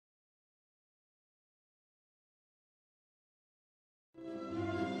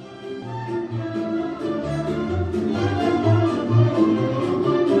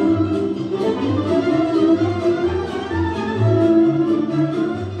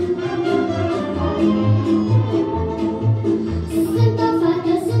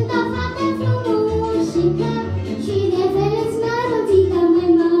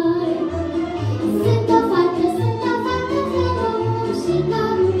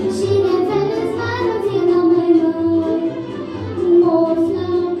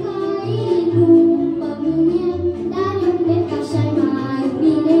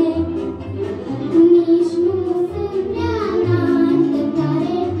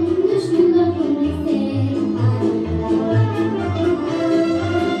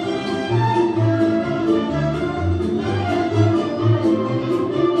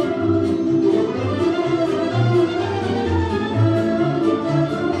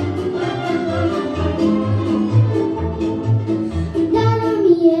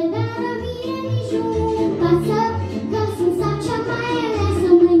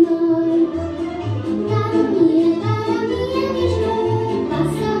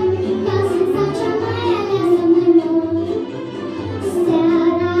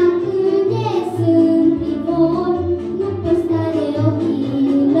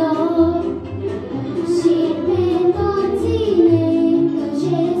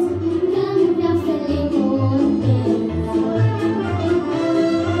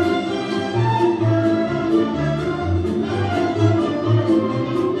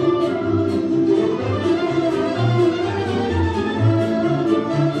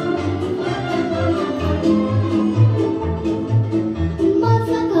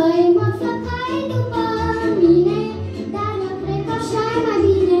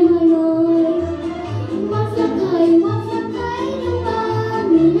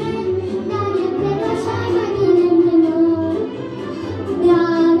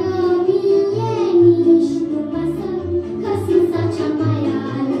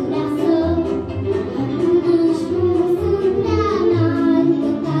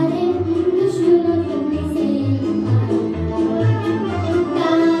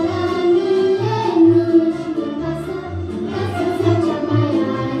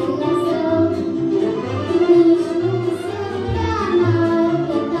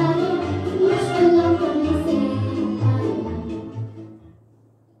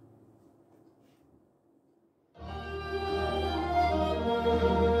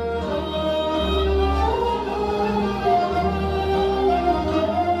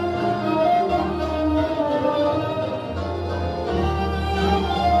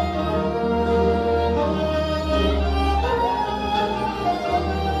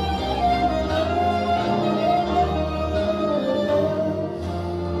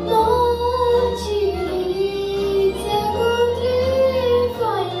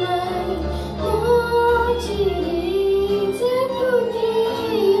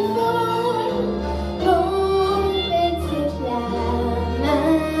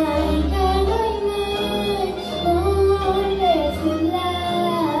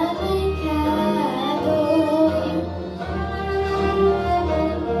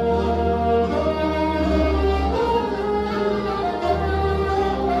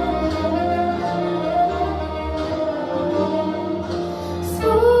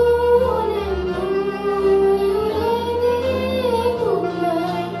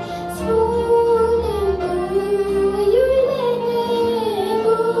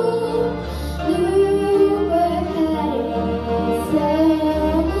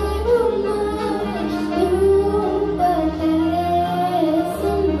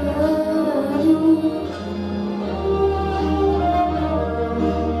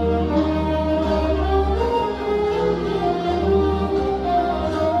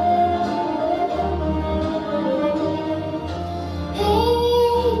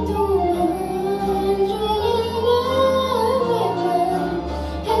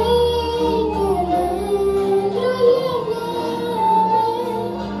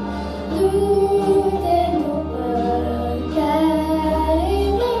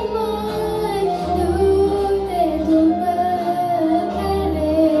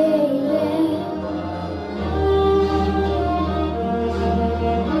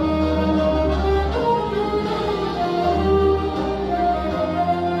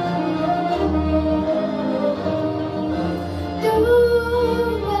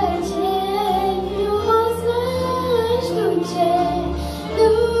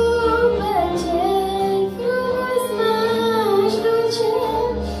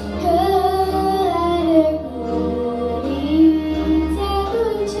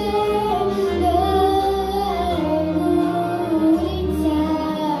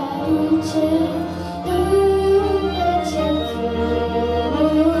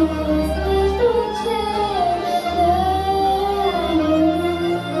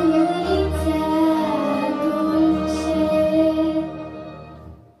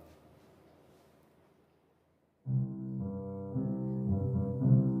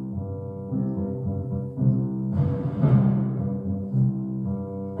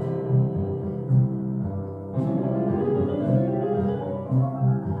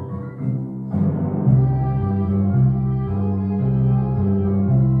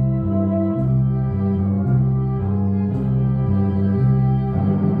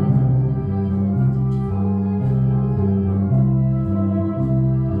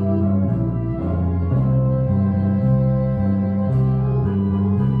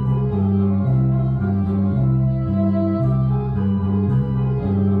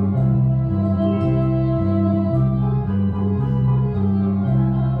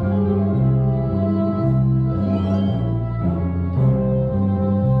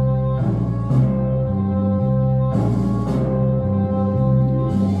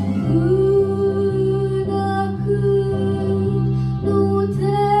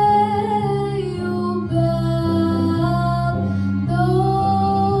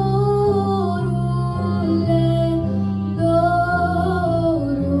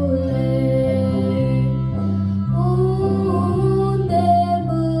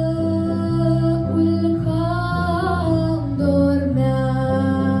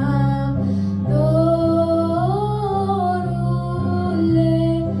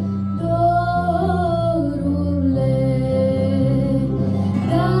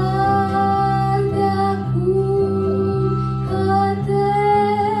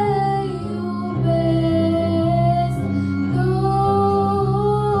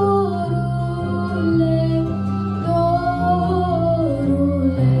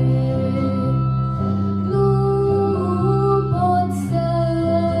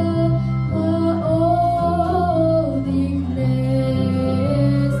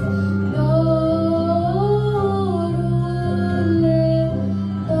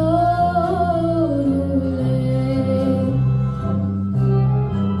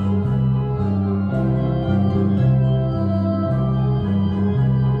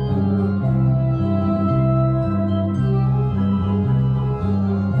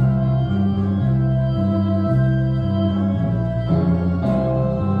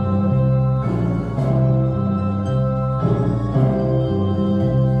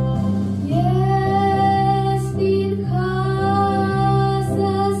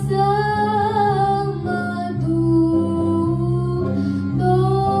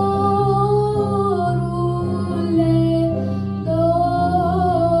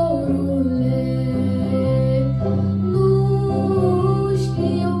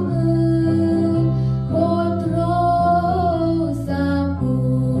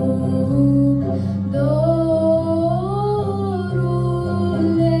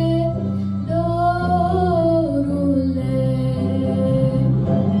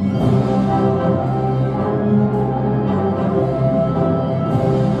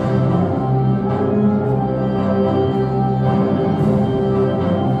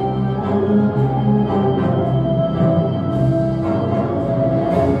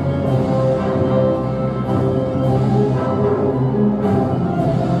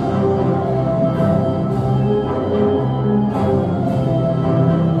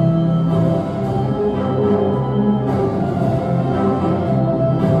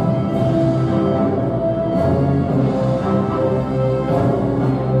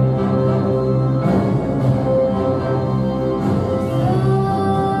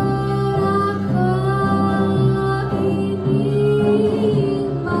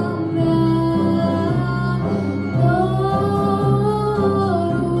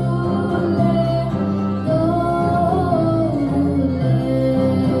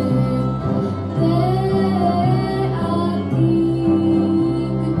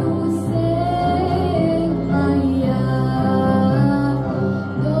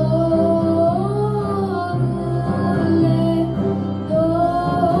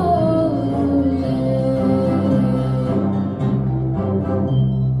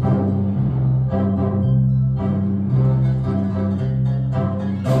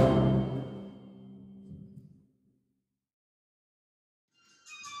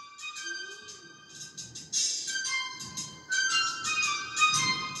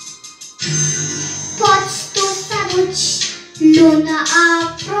Luna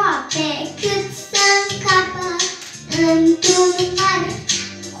aproape cât să încapă într-un mar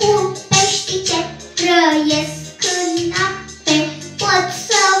cu pești ce trăiesc în ape. Poți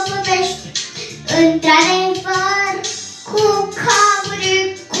să vorbești într-adevăr cu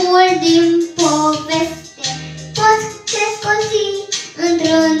cavricul din poveste. Poți cresc o zi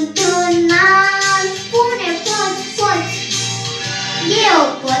într-un an. Spune poți. Eu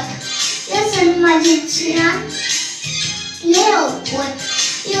pot. Eu sunt magician. Eu pot.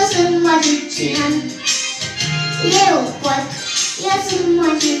 Eu sunt magician. Eu pot. Eu sunt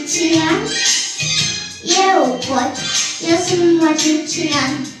magician. Eu pot. Eu sunt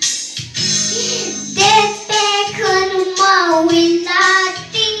magician. De pe când mă uit la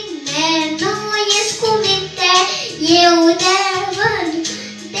tine, nu ești cu minte. Eu de vânt,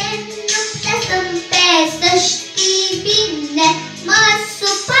 de noapte stâmpesc, să știi bine. Mă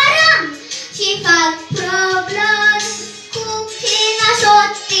supărăm și fac problemi cu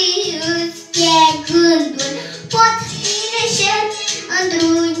chinașotii, îți e gândul. Pot fi neșet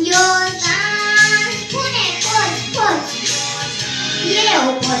într-un iozan. Spune poți. Eu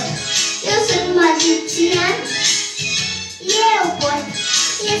pot. Eu sunt magician. Eu pot.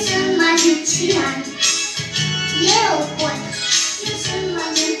 Eu sunt magician. Eu pot. Eu sunt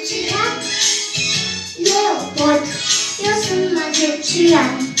magician. Eu pot. Eu sunt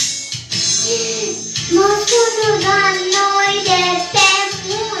magician. Mă spun la noi de pe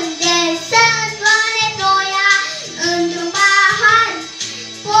munte să doare ploaia într-un pahar.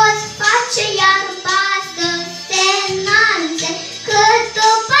 Poți face iarba să se înalțe cât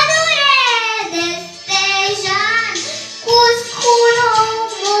o pădure de stejan. Cu sculă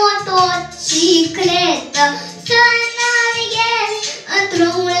motocicletă să navighez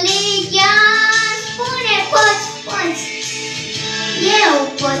într-un lighean. Spune poți. Eu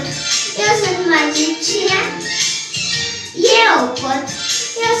pot. Eu sunt magician. Eu pot.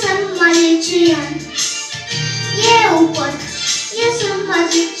 Eu sunt magician. Eu pot. Eu sunt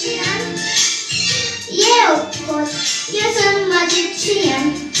magician. Eu pot. Eu sunt magician.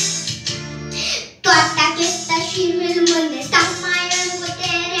 Toate acestea și mâine stau mai în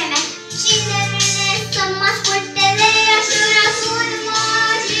puterea mea. Cine vine să mă asculte de așa sunt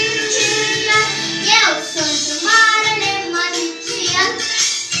magician. Eu sunt marele magician.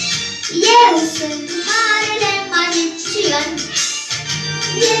 Eu sunt marele magician.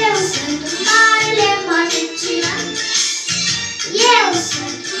 Eu sunt marele magician. Eu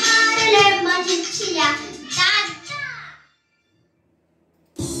sunt marele magician. Da!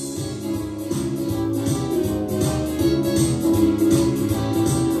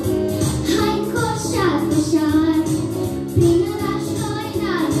 Hai coșar, prin oraș noi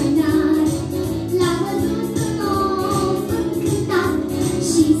n-ar, l-a văzut un om încântat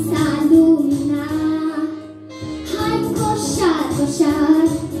și s-a luminat. Hai coșar,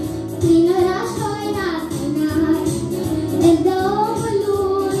 prin oraș noi n-ar, îl dă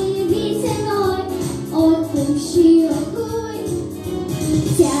omului vise noi, o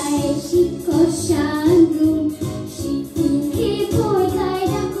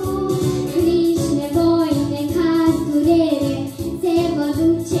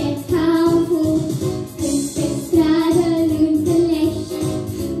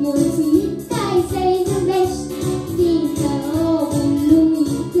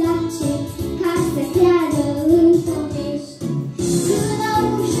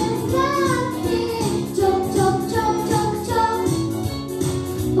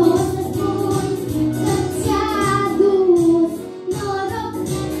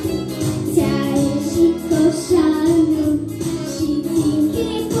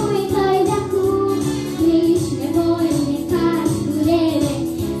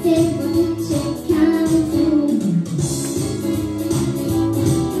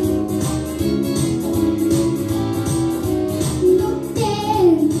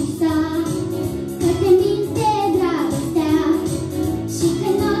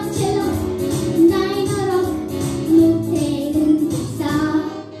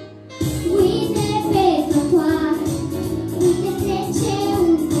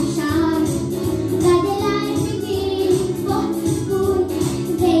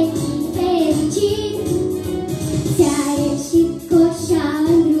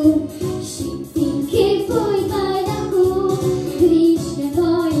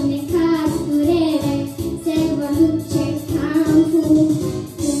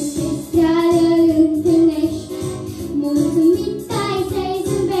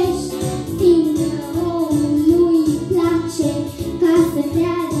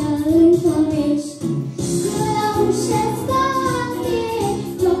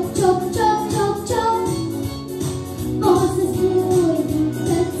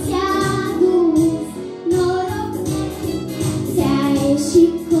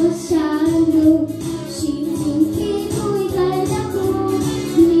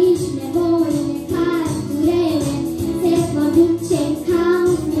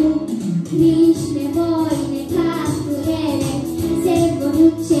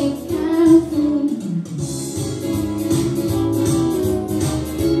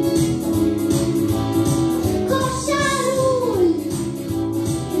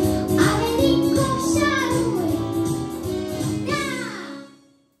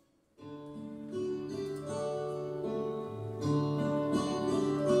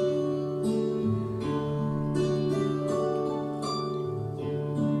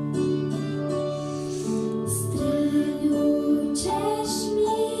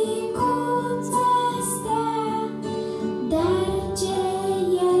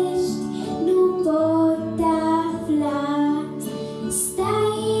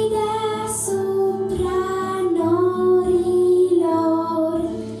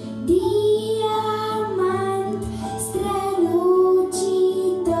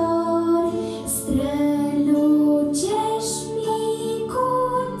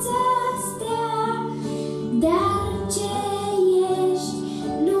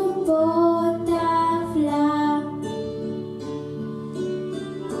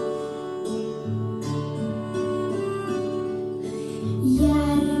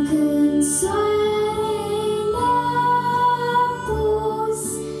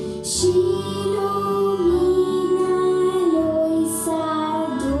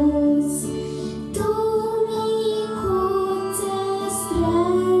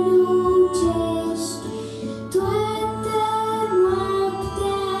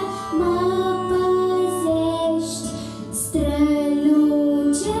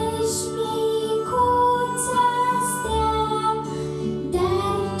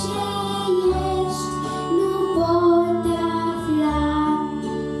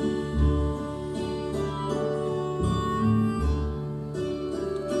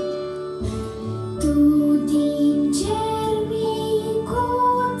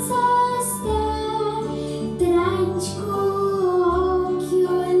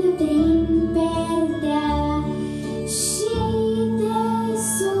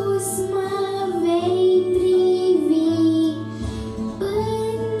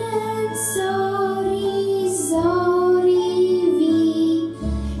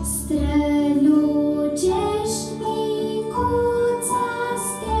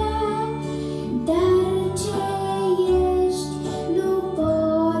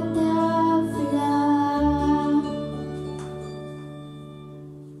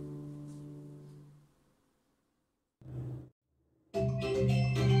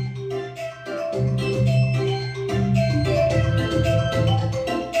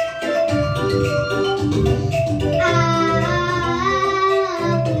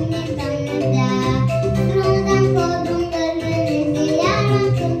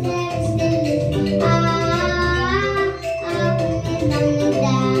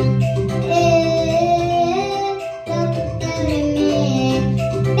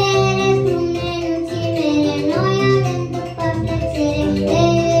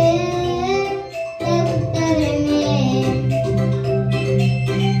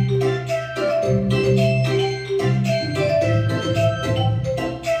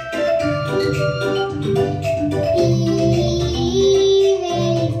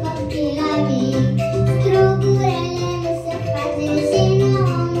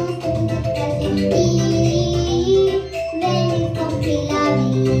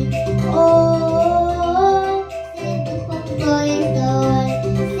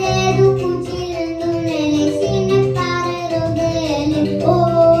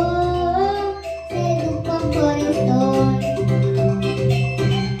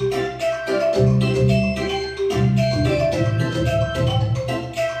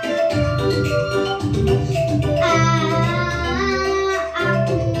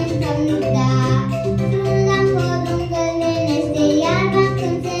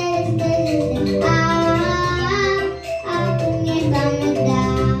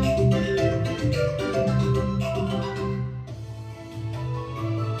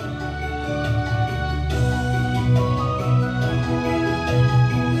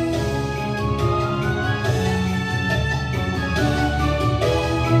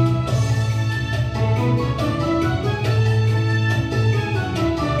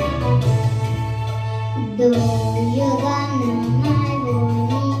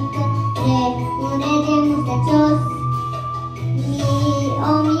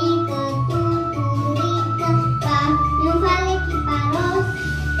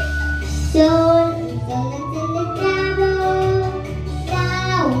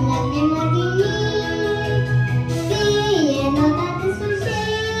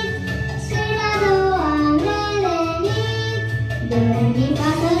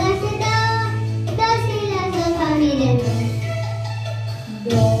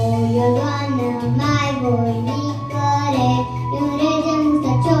Voi o doamnă mai voinică, un rege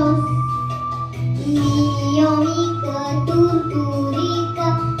mustacios. Mie o mică turturică,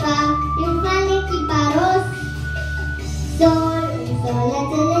 fac un fane chiparos. Sol, un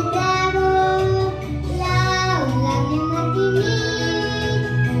solețel de treabă, la un lac nemărginit.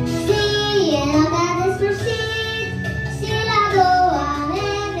 Și e nota de sfârșit, și la două am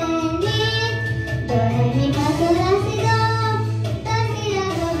revenit. Do, re, mi, fa, sol, la, si, do, do, si, la,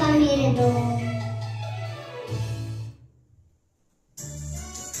 do, fa, mi, re, do.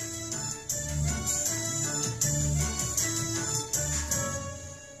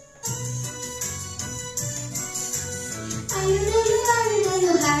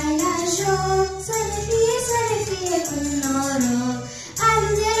 Alunelu, hai la joc, să ne fie cu noroc.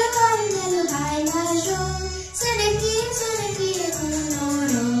 Alunelu, hai la joc, să ne fie cu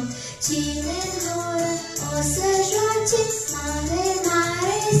noroc. Cine-n horă o să joace, mare,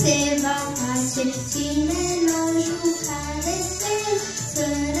 mare se va face. Cine n-o juca de fel, să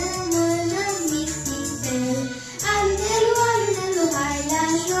rămână mic nivel. Alunelu, hai la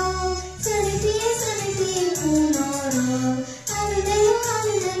joc, să ne fie cu noroc.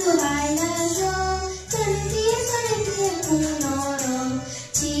 Alunelu, hai la joc, să ne fie cu noroc.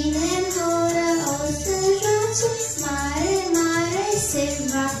 Cine-n horă o să joace, mare, mare se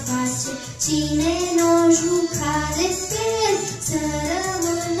va face. Cine n-o juca de fel, să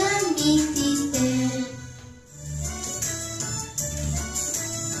rămână mic nivel.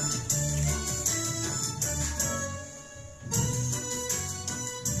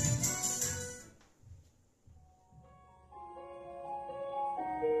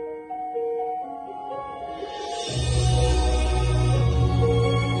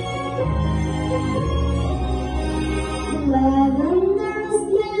 Lavender's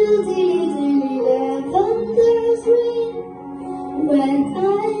blue, dilly dilly, lavender's green. When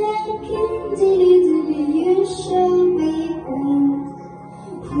I am king, dilly dilly, you shall be queen.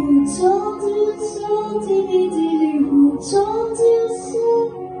 Who told you so, dilly dilly, who told you so?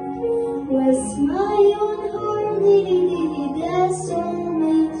 Was my own heart, dilly dilly, that's all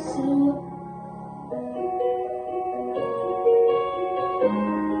makes so.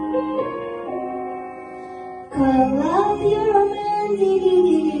 Call up your men, dilly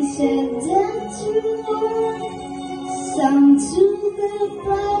dilly, set them to work. Some to the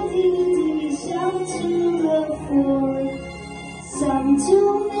five, dilly dilly, some to the four. Some to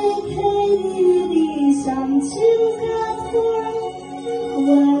make hay, dilly dilly, some to cut corn.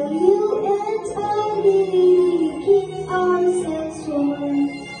 While you and I, dilly dilly, keep ourselves warm.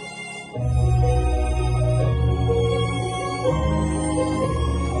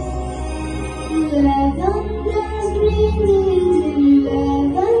 Lavender's green, dilly dilly,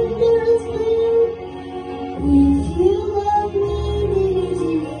 lavender's blue. If you love me, dilly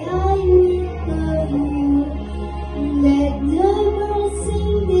dilly, I will love you. Let the birds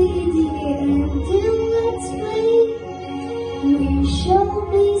sing, dilly dilly, until let's play. We shall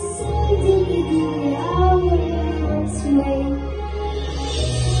be safe, dilly dilly, our hearts way.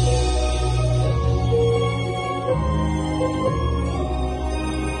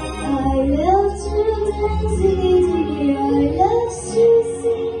 I love to dance, dilly dilly, I love to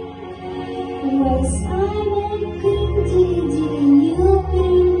sing. Was I my king, dilly dilly, you'll be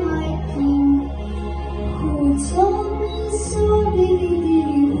my king. Who told me so, dilly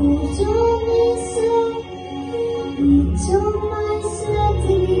dilly, who told me so? He told myself,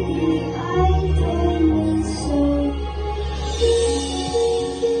 dilly dilly, I told me so.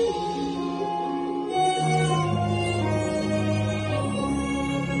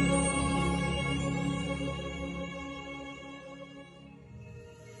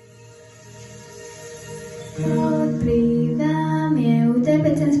 Tot priveam eu de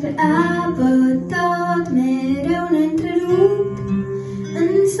pe țări spre apă, tot mereu ne-întrerup,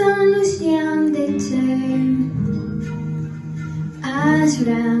 însă nu știam de ce. Aș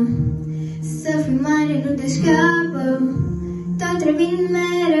vrea să fiu mare, nu te scapă, tot revin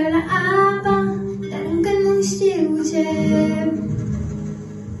mereu la apa, dar încă nu știu ce.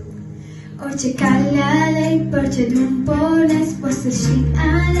 Orice cale aleg, orice drum pornesc, pot să și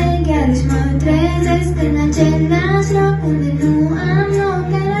aleg, iarăși mă trezesc în același loc unde nu am loc,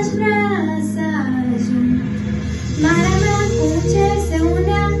 dar aș vrea să ajung. Marea mea cu ce se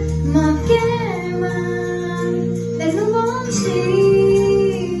unea mă chemă, dar nu vom ști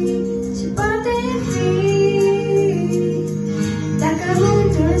ce poate fi. Dacă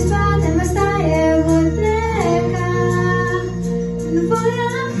vântul în spate mă stă, eu voi pleca, nu voi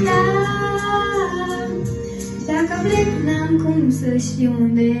afla. Dacă plec, n-am cum să știu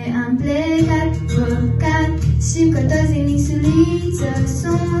unde am plecat, păcat Știu că toți din insuliță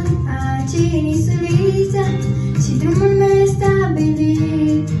sunt aici în insuliță și drumul meu e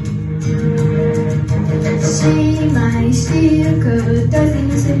stabilit. Și mai știu că toți din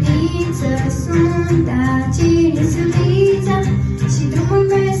insuliță sunt aici în insuliță și drumul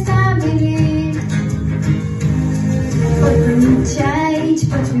meu e stabilit. Oriunde aici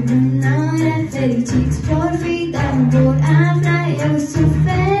poți fi bunărea, fericiți vor fi, dar nu vor afla, eu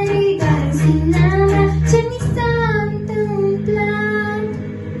suferi doar în sinea mea ce mi s-a întâmplat.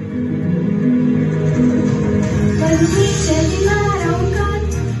 Pădulice din mare au urcat,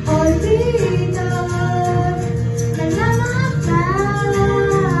 orbitor, dar n-am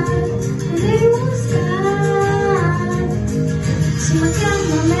aflat unde-i uscat. Și mă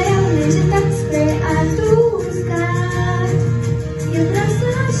cheamă mereu neîncetat spre altul uscat. Eu vreau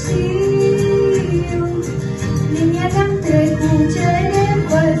să știu linia de-am trecut, cele de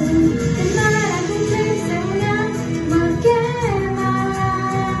văzut. Când marea cum se unea, mă chema,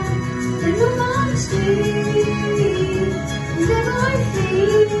 dar nu mă știu unde voi fi.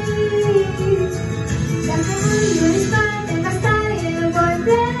 Dacă mâini în spate, ca stai, eu voi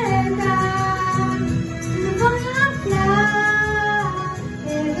pleca. Nu voi afla,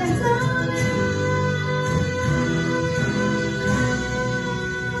 e viața mea.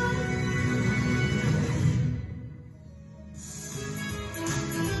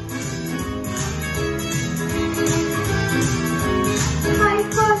 Hai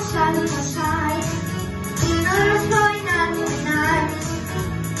coșar, coșar, prin război n-ar,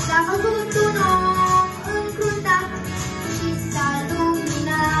 s-a făcut un om încruntat și s-a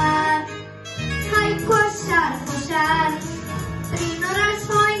luminat. Hai coșar, coșar, prin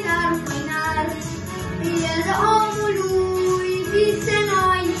război n-ar, el dă omului vise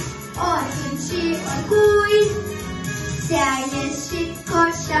noi, oricând și oricui. Ți-a ieșit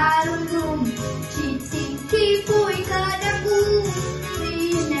coșarul în drum și-ți închipui că de-acum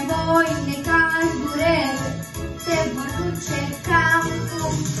nici nevoi, necaz, durere se vor duce ca un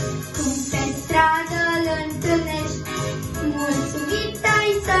fum. Când pe stradă îl întâlnești, mulțumit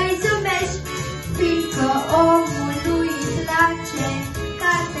ai să-i zâmbești, fiindcă omului îi place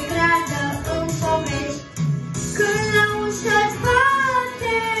ca să creadă în povești. Când la ușă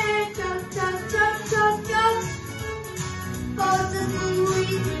bate, cioc, cioc, cioc, cioc, cioc, poți să spui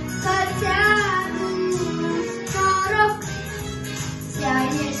că ți-a adus noroc. Ți-a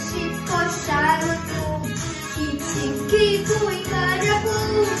ieșit coșarul în drum și-ți închipui că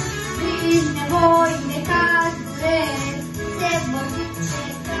de-acum nici nevoi, necaz, durere se vor duce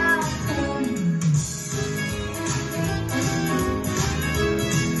ca un fum.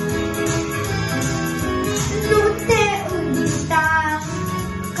 Nu te îngrijta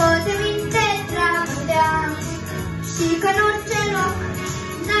că te minte dragostea și că în orice loc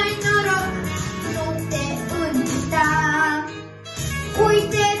n-ai noroc. Nu te îngrijta.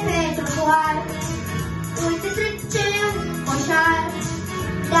 Uite pe trotuar, uite trece un coșar.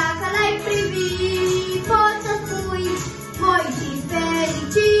 Dacă l-ai privi, poți să spui, voi fi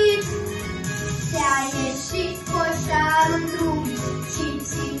fericit. Ți-a ieșit coșarul în drum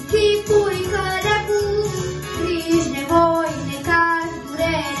și-ți închipui că de-acum nici nevoi, necaz,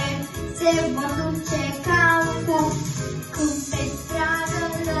 durere se vor duce ca un fum. Când pe stradă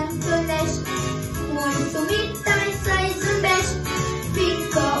îl întâlnești, mulțumit ai să-i zâmbești,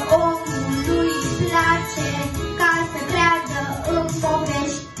 fiindcă omului îi place ca să creadă în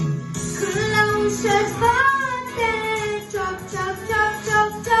povești. Când la ușă-ți bate, cioc, cioc, cioc,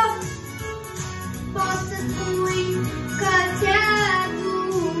 cioc, cioc, poți să spui că ți-a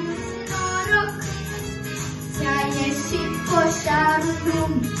adus noroc. Ți-a ieșit coșarul în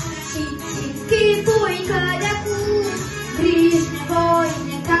drum și-ți închipui că de-acum griji, nevoi,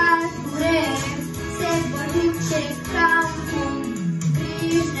 necaz, durere se vor duce ca un fum.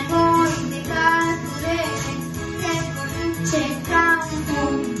 Griji, nevoi, necaz, durere se vor duce ca un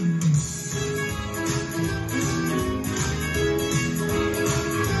fum.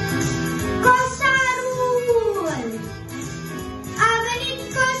 Coșarul! A venit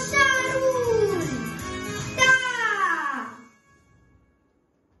coșarul! Da!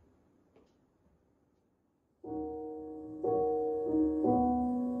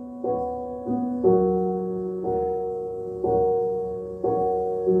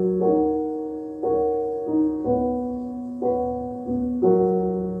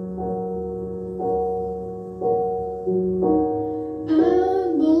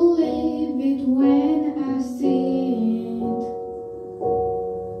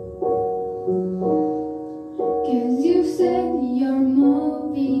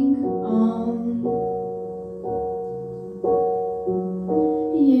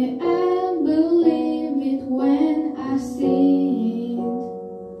 Yeah, I believe it when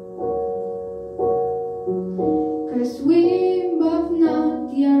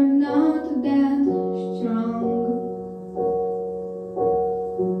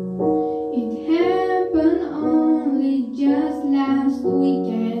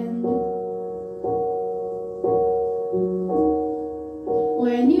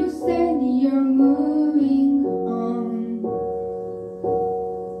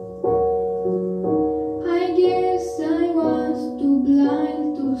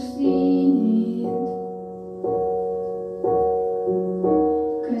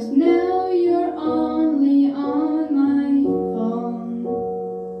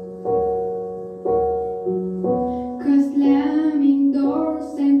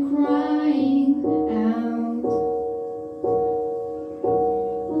and crying out.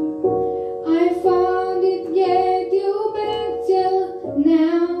 I found it, get you back till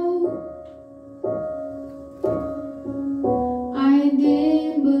now. I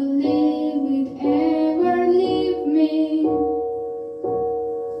didn't believe you'd ever leave me.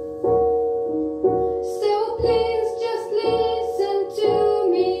 So please just listen to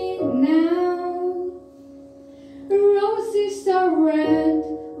me now. Roses are red,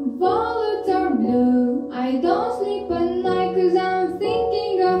 violets are blue. I don't sleep at night 'cause I'm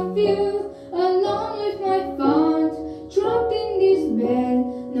thinking of you. Alone with my thoughts, trapped in this bed.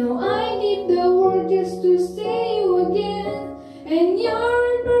 Now I give the word just to see you again. And your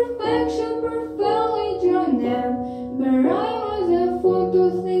imperfection perfectly drawn up. But I was a fool to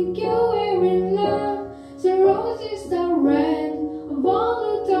think you were in love. So roses are red,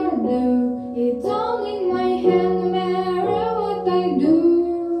 violets are blue. It's all in my hand no matter what I do.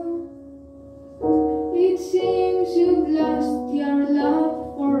 It seems you've lost your love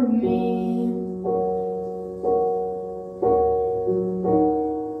for me.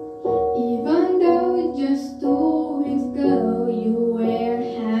 Even though just 2 weeks ago you were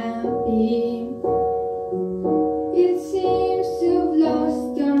happy. It seems you've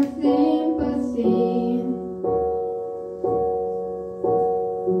lost your sympathy.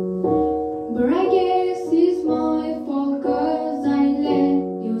 But I guess it's my fault 'cause I let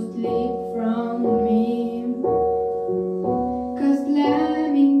you slip from me. 'Cause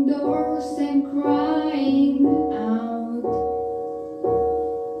slamming doors and crying out,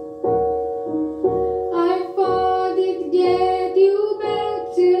 I thought it'd get you back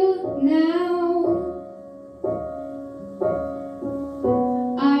till now.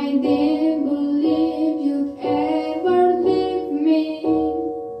 I didn't believe you'd ever leave me.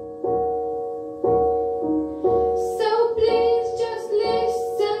 So please just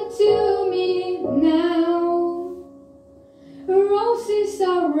listen to me now. Roses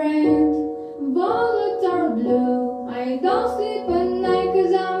are red, violets are blue. I don't sleep at night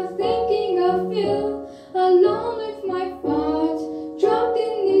 'cause I'm thinking of you. Alone with my thoughts, trapped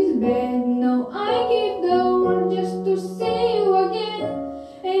in this bed. Now I give the word just to see you again.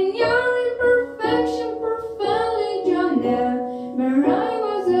 And your imperfection perfectly drawn up. But I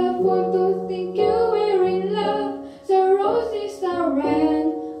was a fool to think you were in love. So roses are red,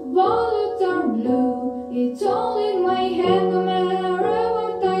 violets are blue. It's all in my hand no matter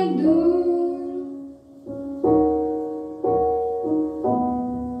what I do.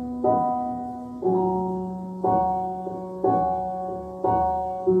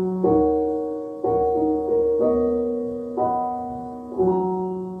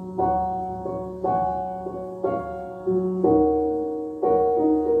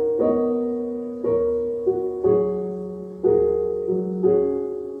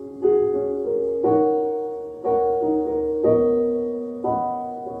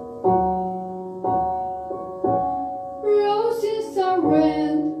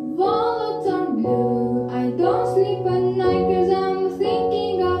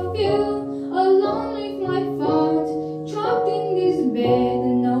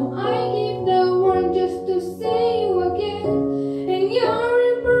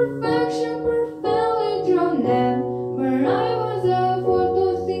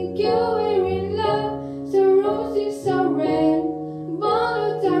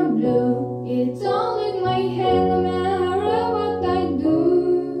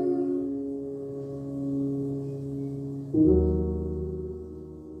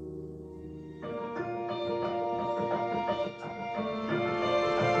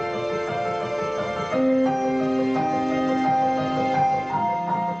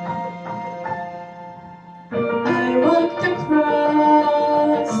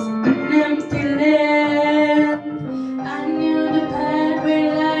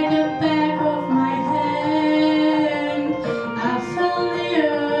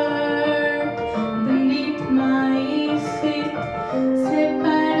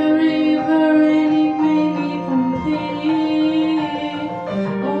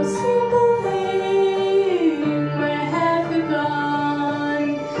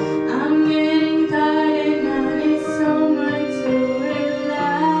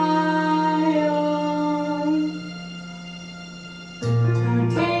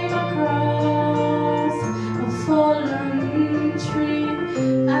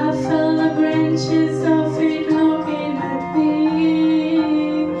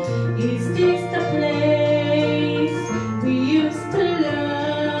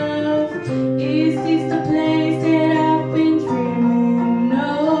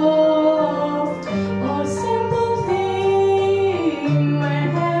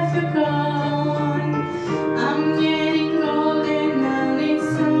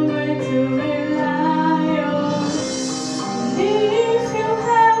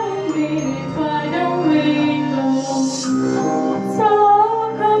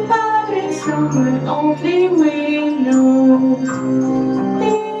 only we know.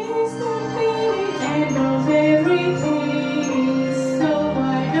 This could be the end of everything, so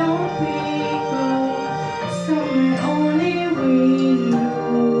why don't we go somewhere only we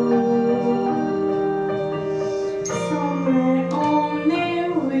know? Somewhere only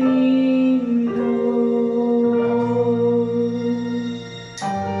we know.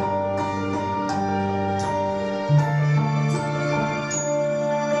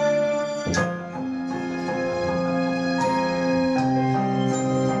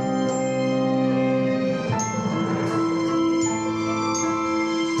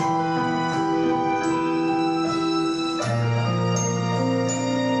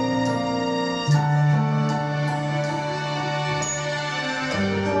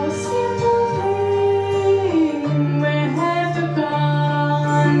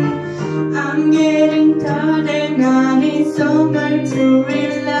 I'm getting tired and I need someone to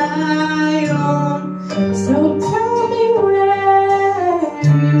rely on. So tell me when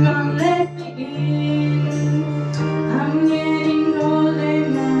you gonna let me in. I'm getting old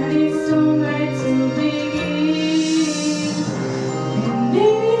and I need somewhere to begin. And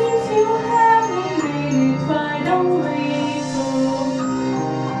if you have a minute, why don't we go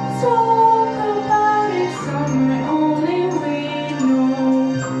talk about it somewhere only we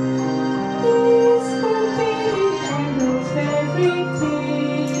know? This could be the end of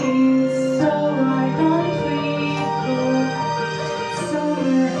everything, so why don't we go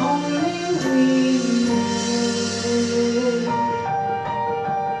somewhere only we know?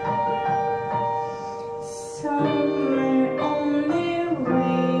 Somewhere only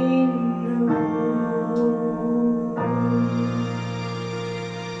we know.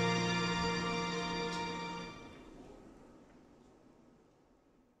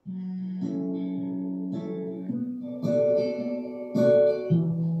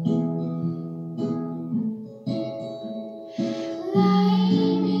 Fly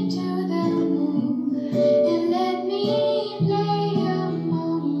me to the moon and let me play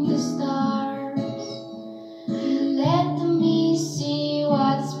among the stars. Let me see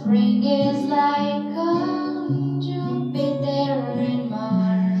what spring is like on Jupiter and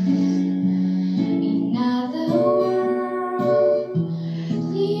Mars. In other words,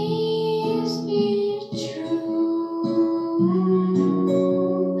 please be true.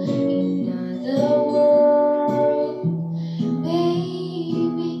 In other words,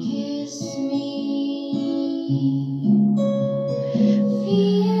 baby, kiss me.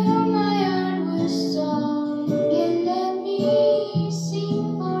 Fill my heart with song and let me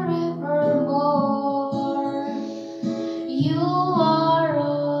sing forevermore. You are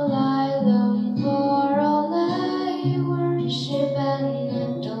all I long for, all I worship and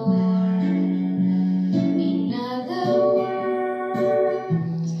adore. In other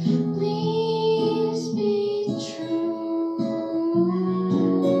words, please be true.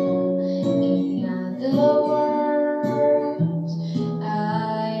 In other words,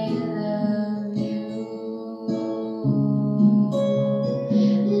 I love you.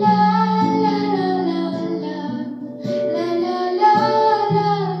 La la la la la la la la la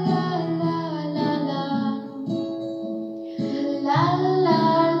la la la. La la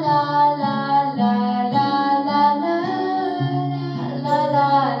la la la la la la la la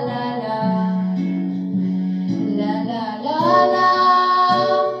la la. La la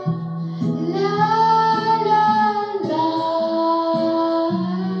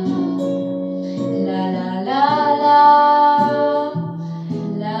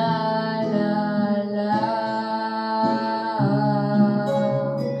la la.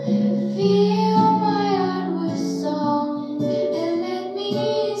 Fill my heart with song and let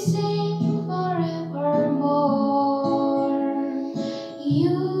me sing forevermore.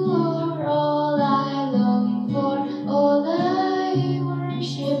 You are all I long for, all I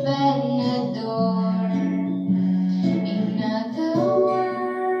worship and adore. In other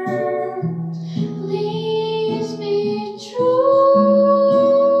words, please be true.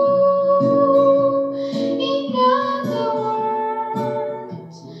 In other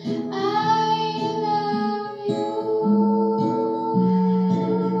words, I love you.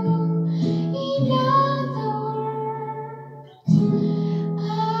 In other words, I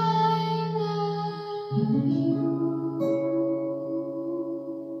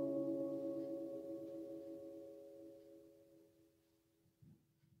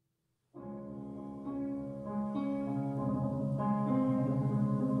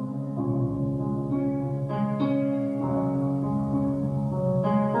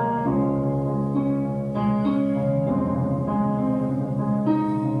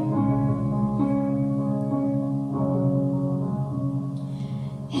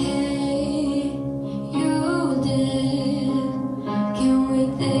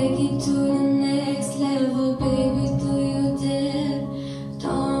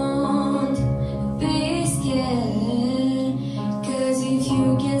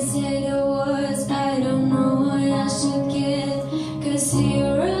You can say the words, I don't know what I should get. 'Cause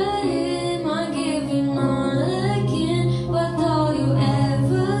here I am, I'm giving all I can. But all you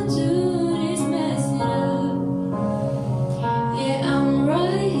ever do is mess it up. Yeah, I'm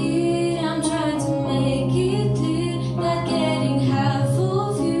right here, I'm trying to make it clear that getting half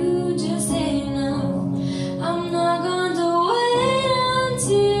of you just ain't enough. I'm not gonna wait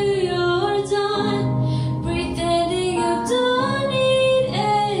until you're done, pretending you don't need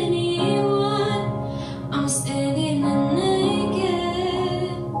anyone. I'm standing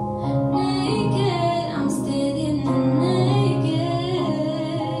naked, naked, I'm standing naked.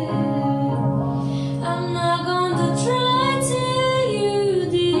 I'm not gonna try till you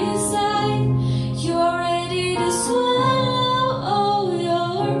decide you're ready to swallow all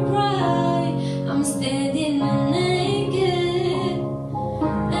your pride. I'm standing naked,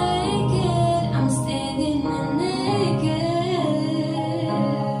 naked, I'm standing naked.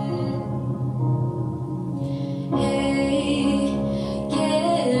 Hey,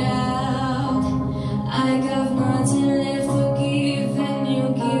 get out. I got nothing left to give, and you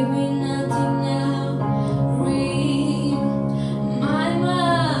give me nothing now. Read my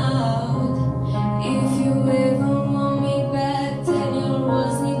mouth. If you ever want me back, then your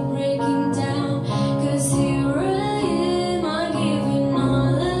walls need breaking down. 'Cause here I am, I'm giving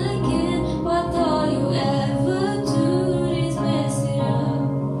all I can. But all you ever do is mess it up.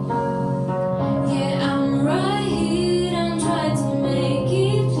 Yeah, I'm right here, I'm trying to make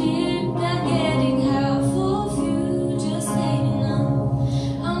it clear that getting half of you just ain't enough.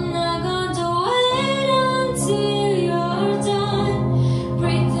 I'm not gonna wait until you're done,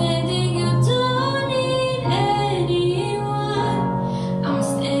 pretending you don't need anyone. I'm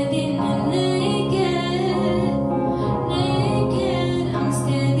standing naked, naked, I'm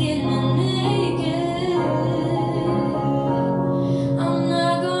standing naked. I'm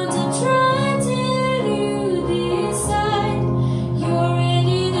not going to try till you decide you're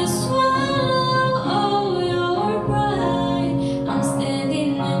ready to swallow all your pride. I'm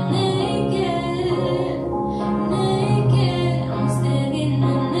standing naked, naked, I'm standing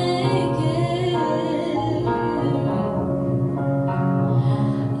naked.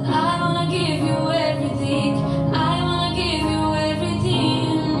 I wanna give you everything, I wanna give you everything.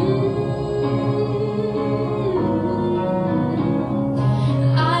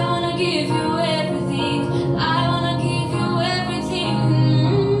 I wanna give you everything, I wanna give you everything.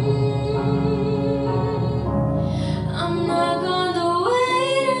 I'm not gonna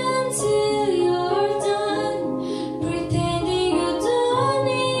wait until you're done, pretending you don't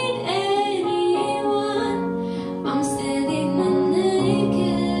need anyone. I'm standing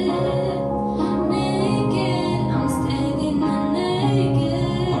naked, naked, I'm standing naked.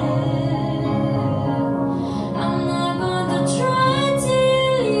 I'm not gonna try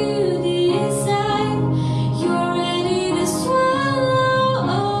till you decide you're ready to swallow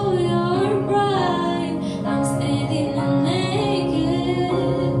all your pride. I'm standing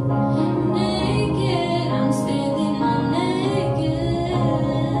naked, naked, I'm standing naked.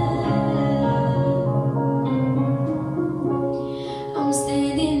 I'm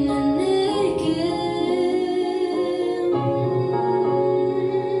standing naked.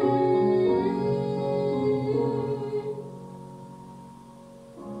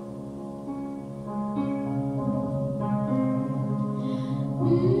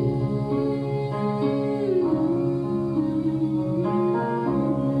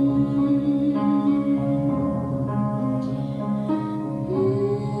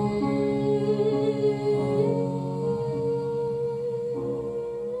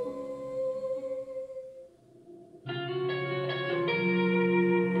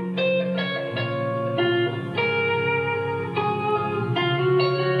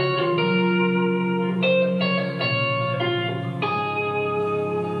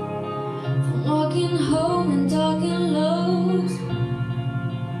 From walking home and talking lows,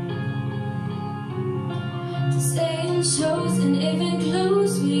 to saying shows and even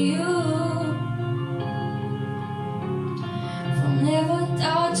close with you. From never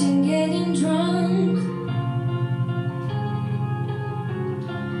touching, getting drunk,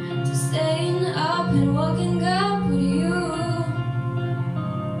 to staying up and waking up with you.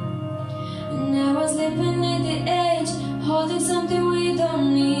 And I was sleeping at the edge, holding something we don't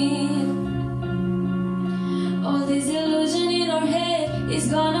need. All this illusion in our head is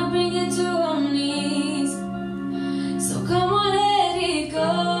gonna bring it to our knees. So come on, let it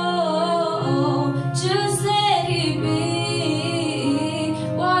go, just let it be.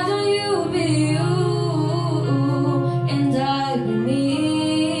 Why don't you be you and I be me?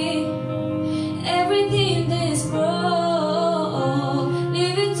 Everything that's broke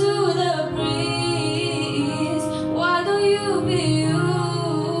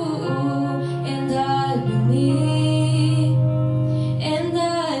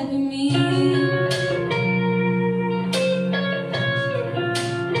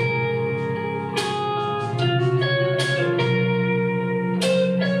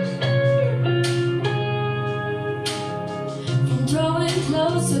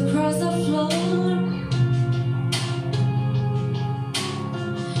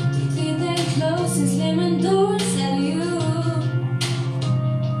close and slamming doors at you.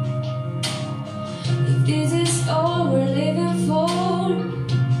 If this is all we're living for,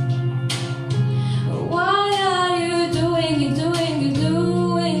 why are you doing it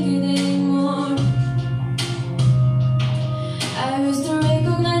anymore? I used to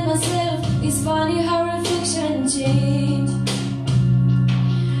recognize myself. It's funny how reflection change.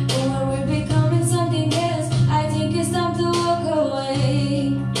 When we're becoming something else, I think it's time to walk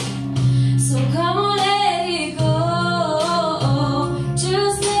away. So come on, let it go.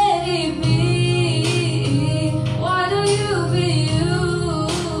 Just let it be. Why don't you be you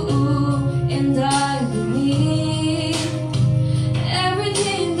and I be me?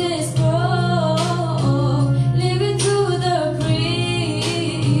 Everything that's broke, leave it to the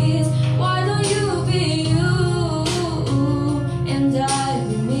breeze. Why don't you be you and I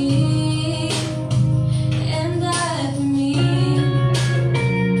be me? And I be me.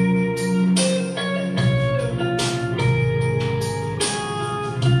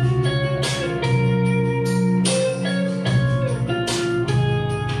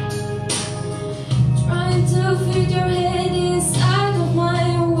 Trying to fit your head inside of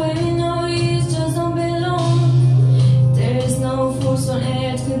mine when you know you just don't belong. There's no force on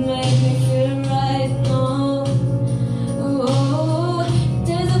earth could make me feel right, no. Oh,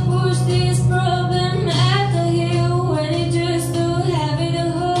 there's a push this problem at the hill when it just to have it a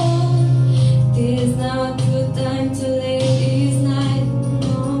hold. There's now a good time to let this night,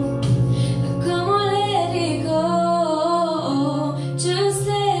 no. Come on, let it go. Just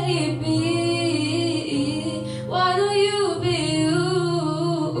let it be. Why don't you be you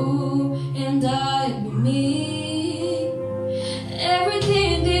and I be me?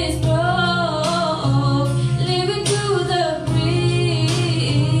 Everything is broke, leave it to the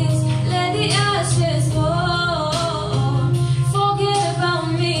breeze. Let the ashes fall, forget about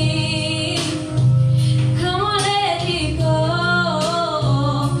me. Come on, let it go.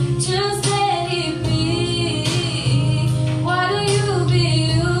 Just let it be. Why don't you be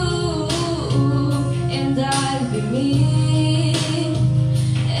you and I be me?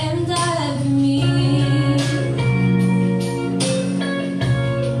 And I be me.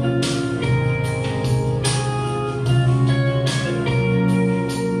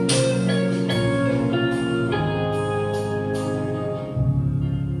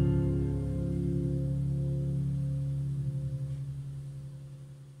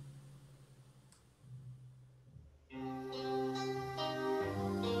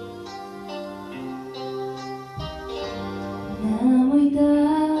 N-am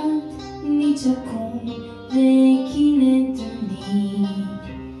uitat nici acum vechile întâlniri.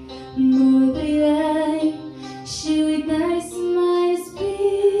 Mă priveai și uitai să mai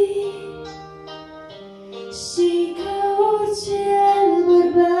respiri. Și ca orice alt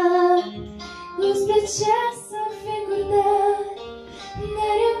bărbat îți plăcea să fii curdat.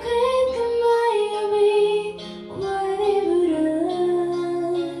 Dar eu cred că m-ai iubit cu adevărat.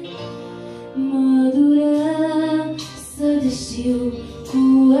 Mă dura să te știu cu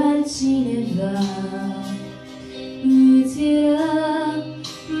altcineva. Îți era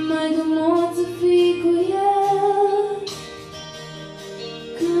mai comod să fii cu ea.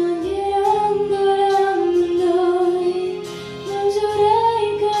 Când eram doar amândoi, îmi jurai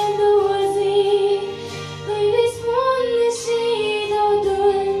că în 2 zi îi vei spune și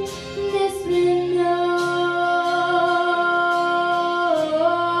totul despre noi.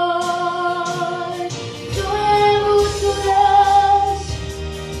 Tu ai avut curaj,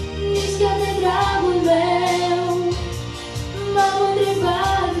 nici chiar de dragul meu. M-am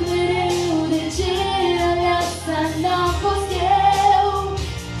întrebat mereu de ce aleasa n-am fost eu.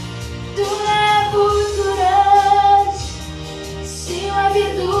 Tu ai avut curaj și m-ai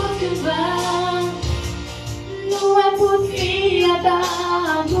pierdut cândva. Nu ai putut fi a ta,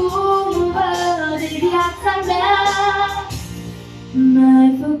 acum văd de viața mea. M-ai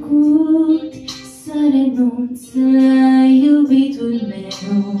făcut să renunț la iubitul